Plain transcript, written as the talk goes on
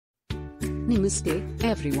Namaste,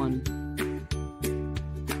 everyone.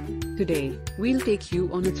 Today, we'll take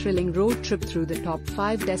you on a thrilling road trip through the top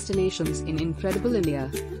 5 destinations in incredible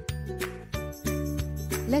India.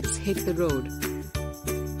 Let's hit the road.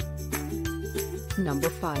 Number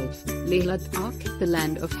 5, Leh Ladakh, the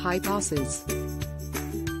land of high passes.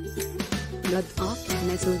 Ladakh,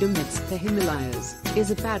 nestled amidst the Himalayas,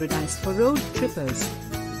 is a paradise for road trippers.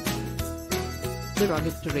 The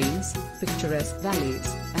rugged terrains, picturesque valleys,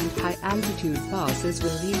 and high-altitude passes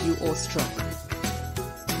will leave you awestruck.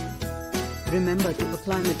 Remember to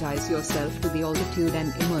acclimatize yourself to the altitude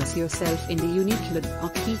and immerse yourself in the unique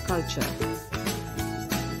Ladakhi culture.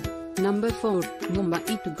 Number 4,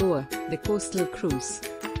 Mumbai to Goa, the coastal cruise.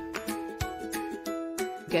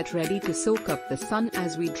 Get ready to soak up the sun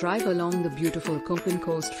as we drive along the beautiful Konkan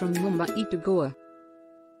coast from Mumbai to Goa.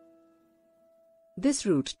 This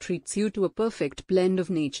route treats you to a perfect blend of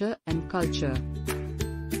nature and culture.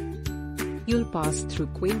 You'll pass through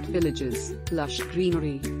quaint villages, lush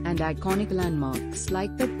greenery, and iconic landmarks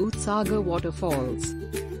like the Utsagar waterfalls.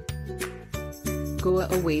 Goa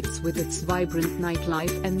awaits with its vibrant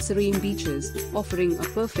nightlife and serene beaches, offering a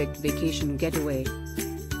perfect vacation getaway.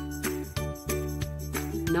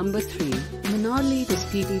 Number 3, Manali to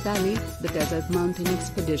Spiti Valley, the desert mountain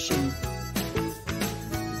expedition.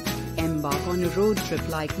 Embark on a road trip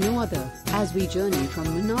like no other, as we journey from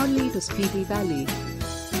Manali to Spiti Valley.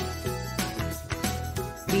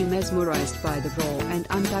 Be mesmerized by the raw and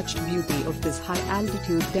untouched beauty of this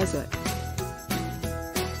high-altitude desert.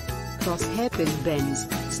 Cross hairpin bends,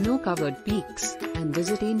 snow-covered peaks, and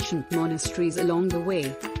visit ancient monasteries along the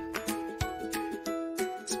way.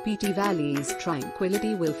 Spiti Valley's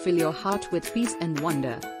tranquility will fill your heart with peace and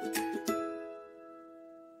wonder.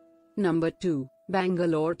 Number 2,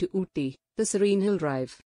 Bangalore to Ooty, the serene hill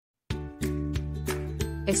drive.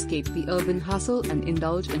 Escape the urban hustle and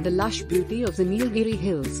indulge in the lush beauty of the Nilgiri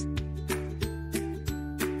Hills.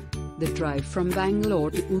 The drive from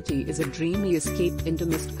Bangalore to Ooty is a dreamy escape into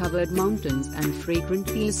mist-covered mountains and fragrant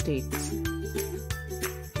tea estates.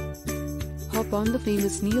 Hop on the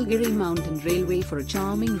famous Nilgiri Mountain Railway for a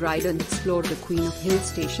charming ride and explore the Queen of Hill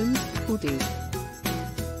Station, Ooty.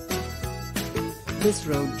 This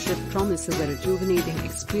road trip promises a rejuvenating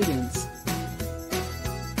experience.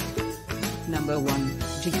 Number 1,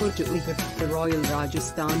 Jaipur to Udaipur, the Royal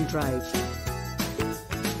Rajasthan Drive.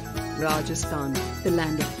 Rajasthan, the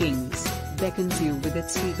land of kings, beckons you with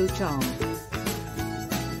its regal charm.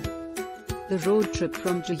 The road trip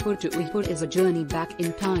from Jaipur to Udaipur is a journey back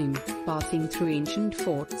in time, passing through ancient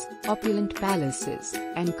forts, opulent palaces,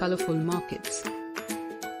 and colorful markets.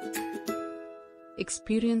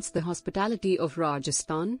 Experience the hospitality of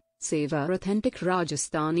Rajasthan, savor authentic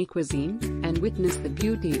Rajasthani cuisine, and witness the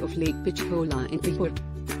beauty of Lake Pichola in Udaipur.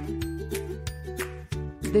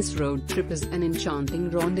 This road trip is an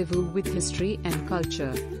enchanting rendezvous with history and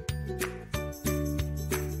culture.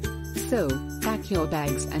 So, pack your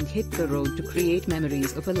bags and hit the road to create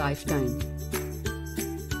memories of a lifetime.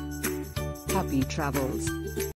 Happy travels!